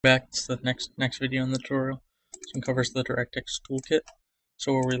Back to the next video in the tutorial. This one covers the DirectX Toolkit.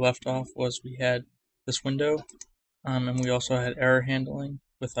 So where we left off was we had this window, and we also had error handling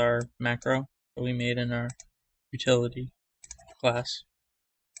with our macro that we made in our utility class.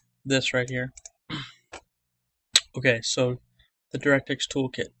 This right here. Okay, so the DirectX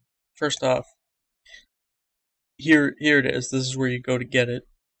Toolkit. First off, here it is. This is where you go to get it.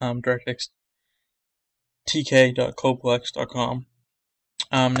 DirectX tk.coplex.com.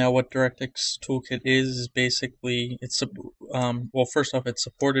 Now what DirectX Toolkit is basically, well, first off, it's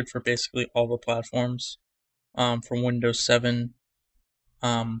supported for basically all the platforms, from Windows 7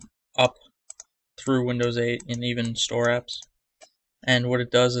 up through Windows 8 and even store apps. And what it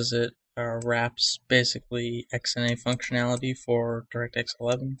does is it wraps basically XNA functionality for DirectX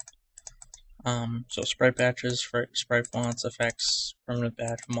 11. So sprite batches, sprite fonts, effects, permanent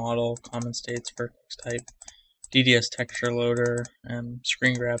batch, model, common states, vertex type, DDS texture loader,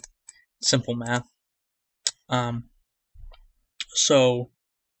 screen grab, simple math. So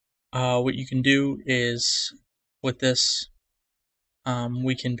what you can do is with this,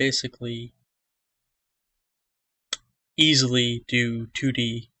 we can basically easily do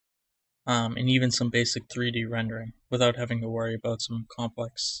 2D and even some basic 3D rendering without having to worry about some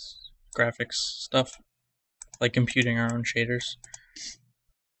complex graphics stuff like computing our own shaders.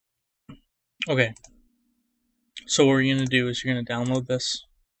 Okay, so what you're going to do is you're going to download this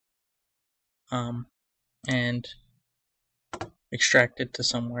and extract it to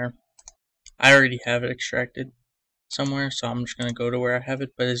somewhere. I already have it extracted somewhere, so I'm just going to go to where I have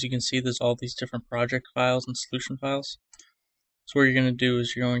it, but as you can see, there's all these different project files and solution files. So what you're going to do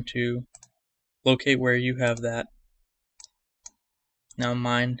is you're going to locate where you have that. Now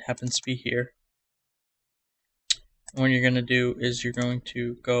mine happens to be here. And what you're going to do is you're going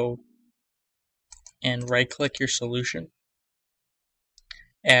to go and right click your solution,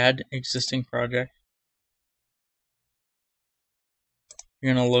 add existing project.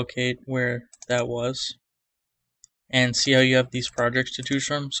 You're going to locate where that was and see how you have these projects to choose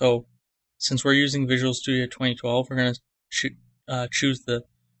from. So since we're using Visual Studio 2012, we're going to choose the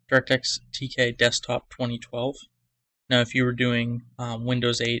DirectX TK Desktop 2012. Now if you were doing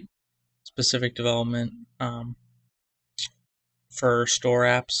Windows 8 specific development for store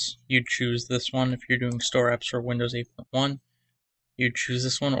apps, you'd choose this one. If you're doing store apps for Windows 8.1, you'd choose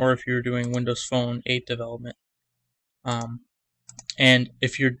this one, or if you're doing Windows Phone 8 development. And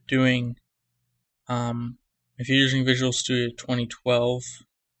if you're doing, if you're using Visual Studio 2012,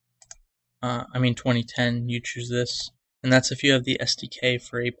 2010, you choose this, and that's if you have the SDK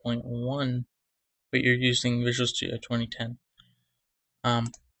for 8.1, but you're using Visual Studio 2010.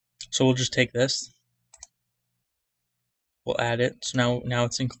 So we'll just take this, we'll add it, so now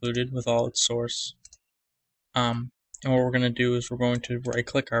it's included with all its source. And what we're going to do is we're going to right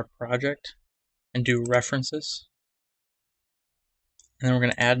click our project and do references, and then we're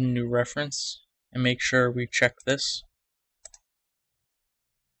going to add a new reference and make sure we check this.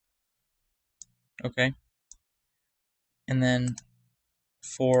 Okay, and then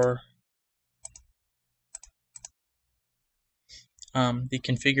for the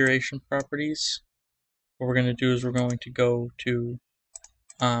configuration properties, what we're going to do is we're going to go to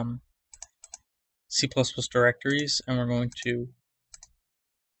C++ directories, and we're going to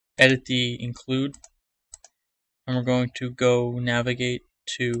edit the include, and we're going to go navigate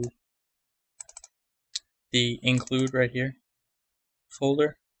to the include right here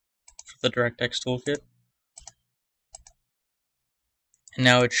folder for the DirectX Toolkit, and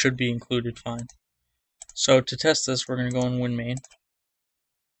now it should be included fine. So to test this, we're going to go in WinMain.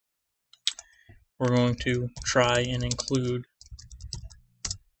 We're going to try and include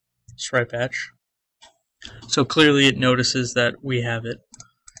Sprite Batch. So clearly it notices that we have it,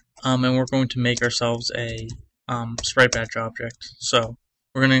 and we're going to make ourselves a Sprite Batch object. So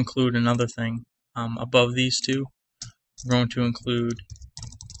we're going to include another thing above these two. We're going to include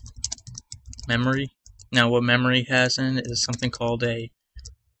memory. Now what memory has in it is something called a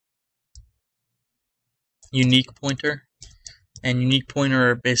unique pointer, and unique pointer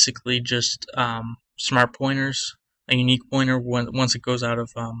are basically just smart pointers. A unique pointer, once it goes out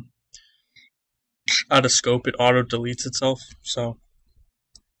of scope, it auto deletes itself. So,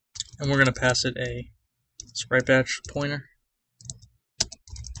 and we're going to pass it a Sprite Batch pointer,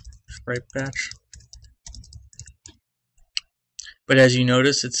 Sprite Batch. But as you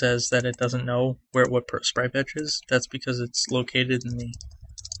notice, it says that it doesn't know what Sprite Batch is. That's because it's located in the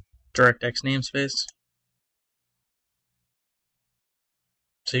DirectX namespace.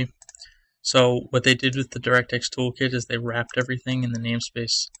 See? So what they did with the DirectX Toolkit is they wrapped everything in the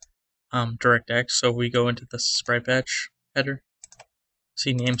namespace DirectX. So if we go into the Sprite Batch header,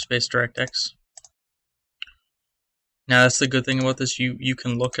 See namespace DirectX. Now that's the good thing about this. You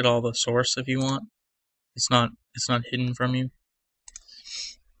can look at all the source if you want. It's not hidden from you.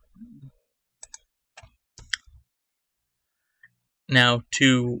 Now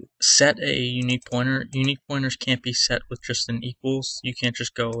to set a unique pointers can't be set with just an equals. You can't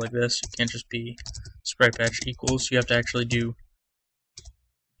just go like this. You can't just be sprite batch equals. You have to actually do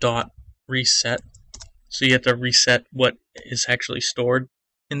dot reset. So you have to reset what is actually stored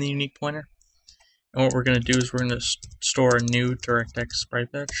in the unique pointer. And what we're going to do is we're going to store a new DirectX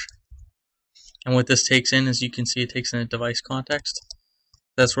sprite batch. And what this takes in, as you can see, it takes in a device context.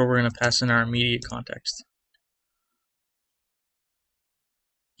 That's where we're going to pass in our immediate context.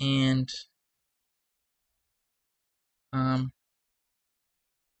 And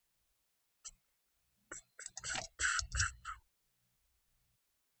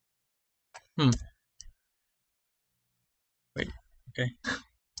wait, okay.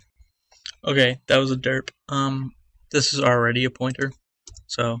 Okay, that was a derp. This is already a pointer.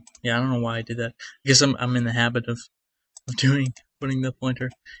 So yeah, I don't know why I did that. I guess I'm in the habit of putting the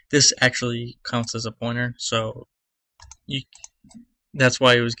pointer. This actually counts as a pointer, so that's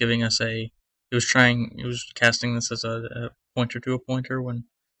why it was giving us it was casting this as a pointer to a pointer when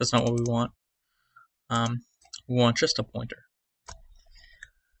that's not what we want. We want just a pointer.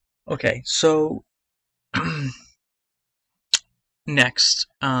 Okay, so next,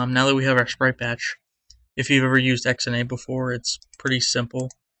 now that we have our sprite batch, if you've ever used XNA before, it's pretty simple.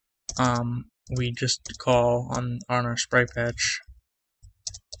 We just call on our sprite batch,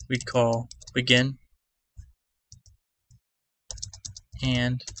 we'd call begin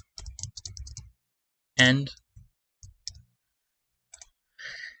and end,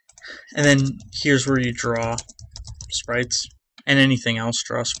 and then here's where you draw sprites and anything else.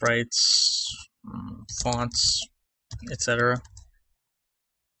 Draw sprites, fonts, etc.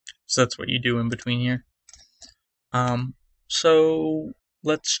 So that's what you do in between here. So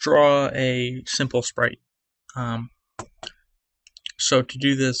let's draw a simple sprite. So to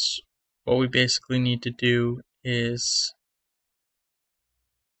do this, what we basically need to do is,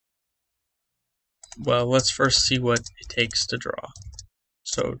 well, let's first see what it takes to draw.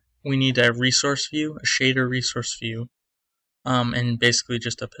 So we need a resource view, a shader resource view, and basically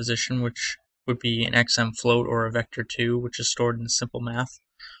just a position, which would be an XM float or a vector2, which is stored in simple math.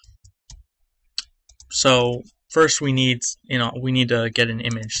 So first we need to get an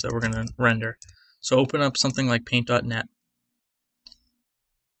image that we're going to render. So open up something like paint.net.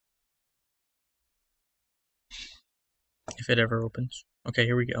 If it ever opens. Okay,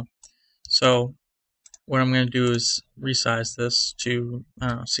 here we go. So what I'm going to do is resize this to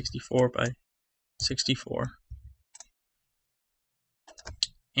 64 by 64.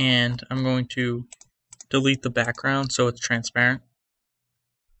 And I'm going to delete the background so it's transparent.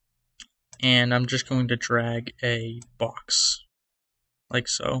 And I'm just going to drag a box like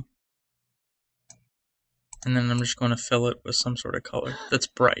so. And then I'm just going to fill it with some sort of color that's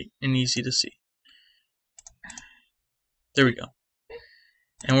bright and easy to see. There we go.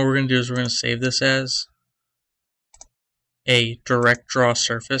 And what we're going to do is we're going to save this as a direct draw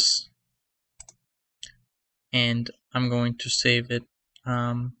surface. And I'm going to save it,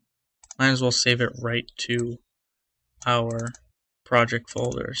 might as well save it right to our project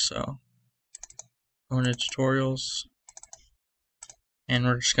folder. So go into tutorials, and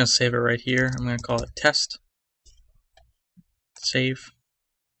we're just going to save it right here. I'm going to call it test. Save.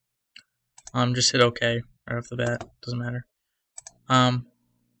 Just hit OK right off the bat. Doesn't matter.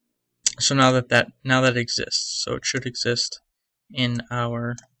 So now that exists, so it should exist in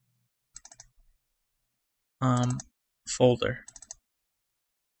our folder.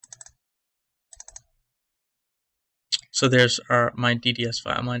 So there's my DDS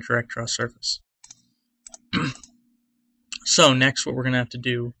file, my direct draw surface. So next, what we're going to have to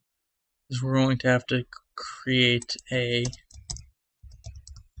do is we're going to have to create a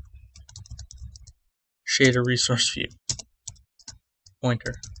shader resource view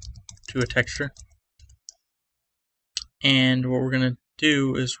pointer to a texture. And what we're going to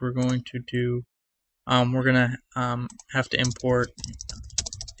do is we're going to have to import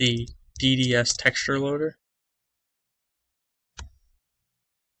the DDS texture loader.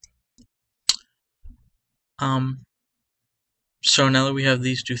 So now that we have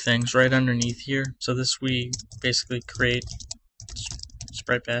these two things right underneath here, so this we basically create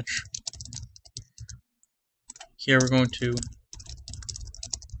sprite batch. Here we're going to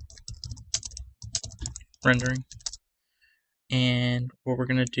rendering, and what we're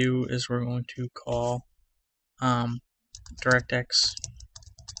going to do is we're going to call DirectX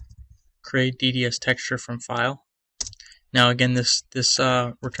create DDS texture from file, Now again, this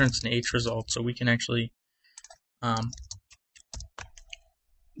returns an H result, so we can actually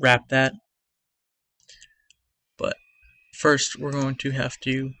wrap that. But first, we're going to have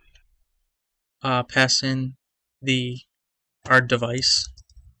to pass in our device.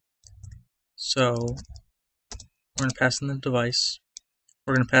 So we're going to pass in the device.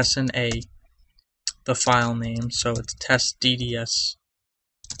 We're going to pass in the file name, so it's test.dds.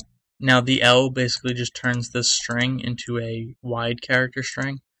 Now the L basically just turns this string into a wide character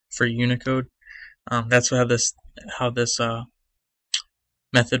string for Unicode. That's how this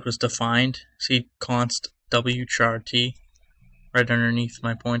method was defined. See const w_t right underneath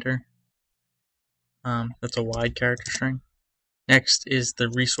my pointer. That's a wide character string. Next is the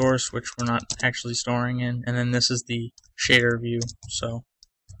resource, which we're not actually storing in, and then this is the shader view, so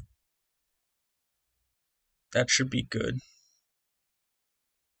that should be good.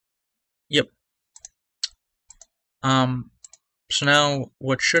 Yep. So now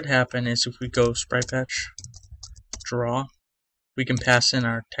what should happen is if we go sprite patch draw, we can pass in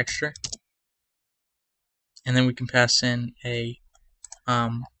our texture, and then we can pass in a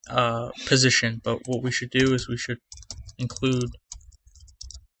position. But what we should do is we should include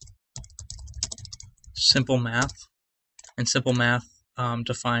simple math, and simple math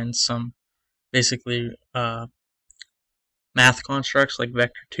defines some basically math constructs like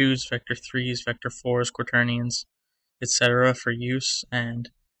vector 2s, vector 3s, vector 4s, quaternions, etc. for use. And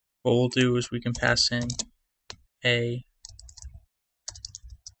what we'll do is we can pass in a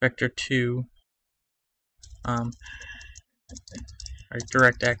vector 2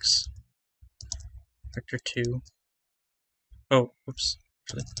 DirectX vector 2. Oh, whoops.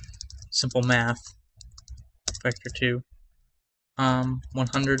 Actually, simple math vector 2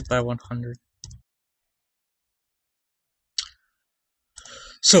 100 by 100.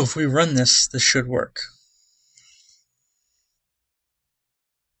 So if we run this should work.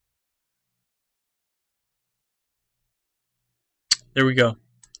 There we go.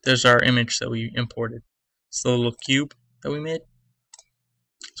 There's our image that we imported. It's the little cube that we made.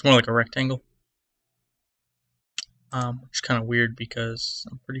 It's more like a rectangle. Which is kind of weird because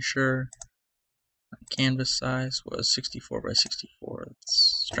I'm pretty sure my canvas size was 64 by 64.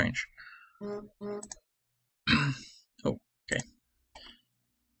 That's strange. Oh, okay.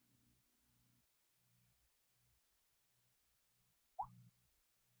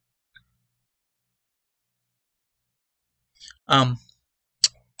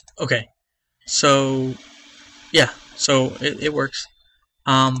 Okay. So, yeah. So it works.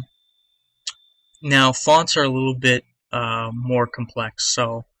 Now fonts are a little bit more complex,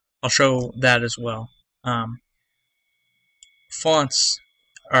 so I'll show that as well. Fonts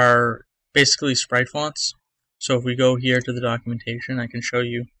are basically sprite fonts. So if we go here to the documentation, I can show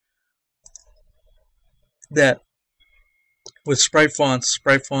you that with Sprite Fonts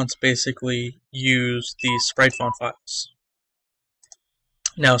basically use these Sprite Font files.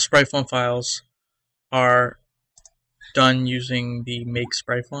 Now, Sprite Font files are done using the make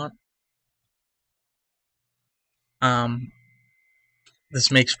Sprite Font.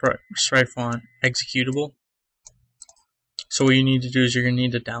 This makes Sprite Font executable. So what you need to do is you're going to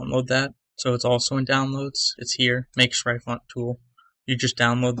need to download that. So it's also in downloads. It's here, make Sprite Font tool. You just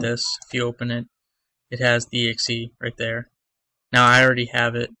download this. If you open it, it has the exe right there. Now I already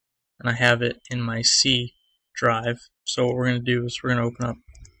have it, and I have it in my C drive. So what we're going to do is we're going to open up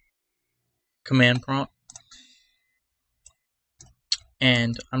command prompt,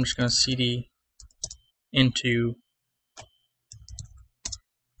 and I'm just going to cd into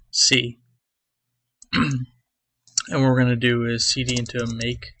C. And what we're going to do is cd into a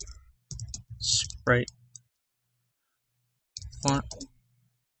make sprite font,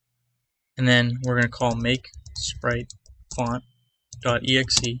 and then we're going to call make sprite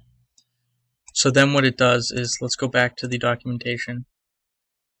font.exe. So then what it does is, let's go back to the documentation.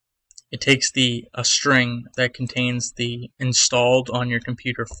 It takes a string that contains the installed on your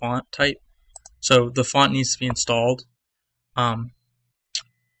computer font type. So the font needs to be installed.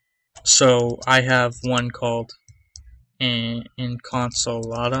 So I have one called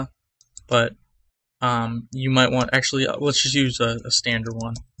Inconsolata, but you might want, actually, let's just use a standard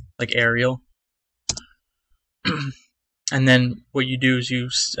one, like Arial. And then what you do is you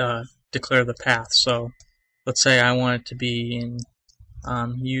declare the path. So let's say I want it to be in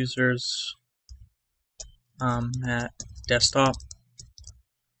users at desktop,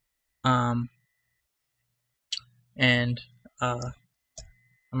 and I'm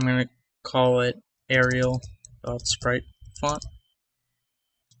going to call it Arial.Sprite font,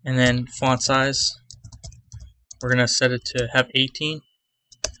 and then font size, we're going to set it to have 18,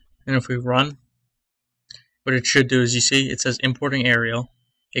 and if we run, what it should do is, you see, it says importing Arial.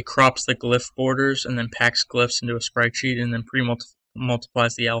 It crops the glyph borders and then packs glyphs into a sprite sheet and then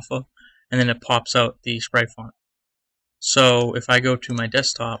pre-multiplies the alpha, and then it pops out the sprite font. So if I go to my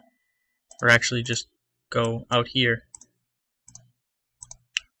desktop, or actually just go out here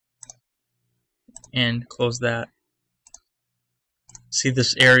and close that, see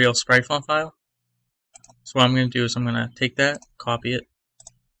this Arial sprite font file? So what I'm going to do is I'm going to take that, copy it.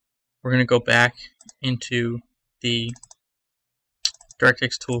 We're going to go back into the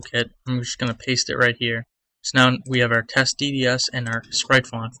DirectX Toolkit. I'm just going to paste it right here. So now we have our test DDS and our sprite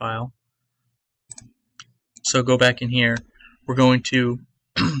font file. So go back in here. We're going to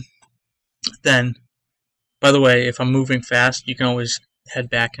then, by the way, if I'm moving fast, you can always head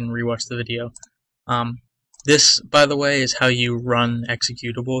back and rewatch the video. This, by the way, is how you run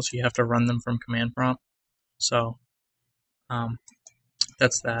executables. You have to run them from command prompt. So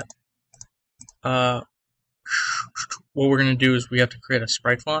that's that. What we're going to do is we have to create a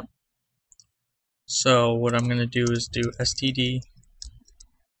sprite font. So what I'm going to do is do std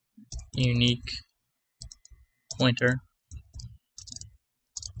unique pointer.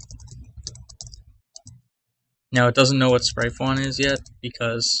 Now it doesn't know what sprite font is yet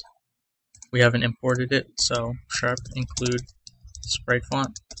because we haven't imported it, so sharp include sprite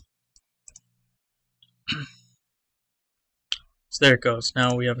font. So there it goes.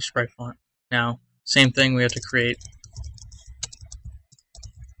 Now we have a sprite font. Now, same thing, we have to create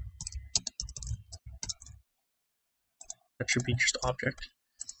that should be just object.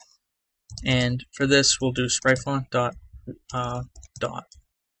 And for this, we'll do sprite font dot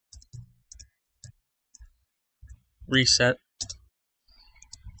reset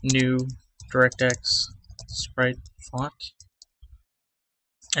new DirectX Sprite Font,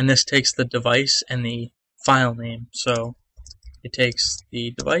 and this takes the device and the file name. So it takes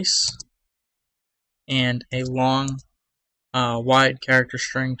the device and a long wide character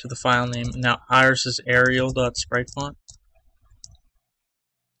string to the file name. Now ours is Arial.SpriteFont.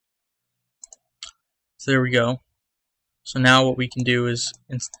 So there we go. So now what we can do is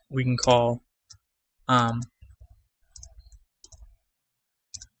we can call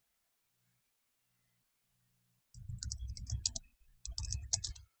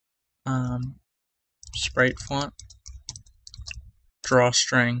sprite font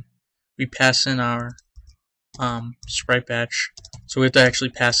drawString. We pass in our sprite batch. So we have to actually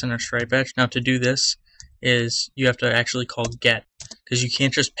pass in our sprite batch. Now to do this is you have to actually call get, because you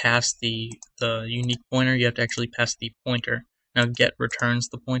can't just pass the unique pointer, you have to actually pass the pointer. Now get returns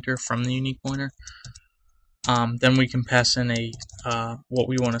the pointer from the unique pointer. Then we can pass in a what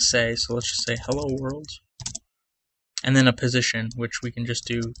we want to say. So let's just say hello world, and then a position, which we can just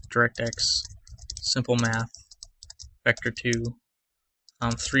do DirectX simple math vector 2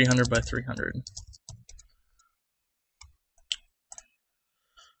 300 by 300.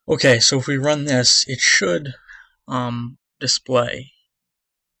 Okay, so if we run this, it should display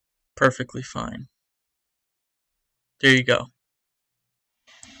perfectly fine. There you go.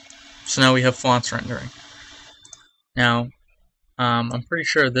 So now we have fonts rendering. Now, I'm pretty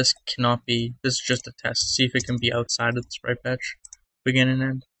sure this cannot be, this is just a test. See if it can be outside of the sprite batch, begin and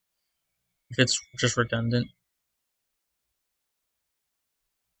end. If it's just redundant.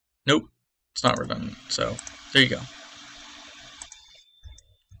 Nope, it's not redundant. So, there you go.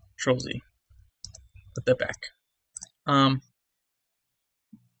 Control Z. Put that back.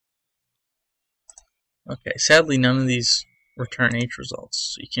 Okay, sadly none of these return H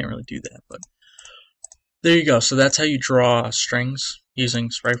results, so you can't really do that, but there you go. So that's how you draw strings using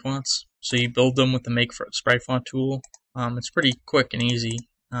sprite fonts. So you build them with the Make Sprite Font tool. It's pretty quick and easy,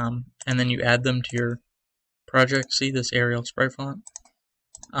 and then you add them to your project. See this Arial sprite font,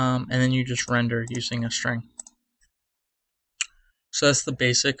 and then you just render using a string. So that's the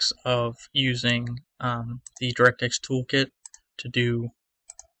basics of using the DirectX Toolkit to do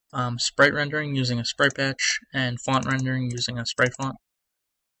sprite rendering using a sprite batch and font rendering using a sprite font.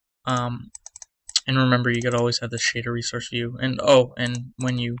 And remember, you gotta always have the shader resource view. And oh, and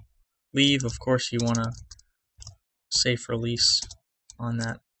when you leave, of course, you wanna safe release on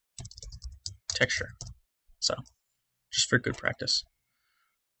that texture. So, just for good practice.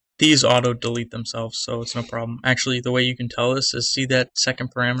 These auto delete themselves, so it's no problem. Actually, the way you can tell this is, see that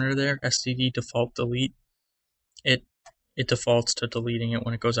second parameter there, std default delete. It defaults to deleting it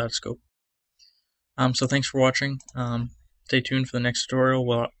when it goes out of scope. So thanks for watching. Stay tuned for the next tutorial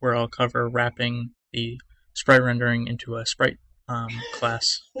where I'll cover wrapping the sprite rendering into a sprite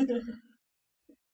class.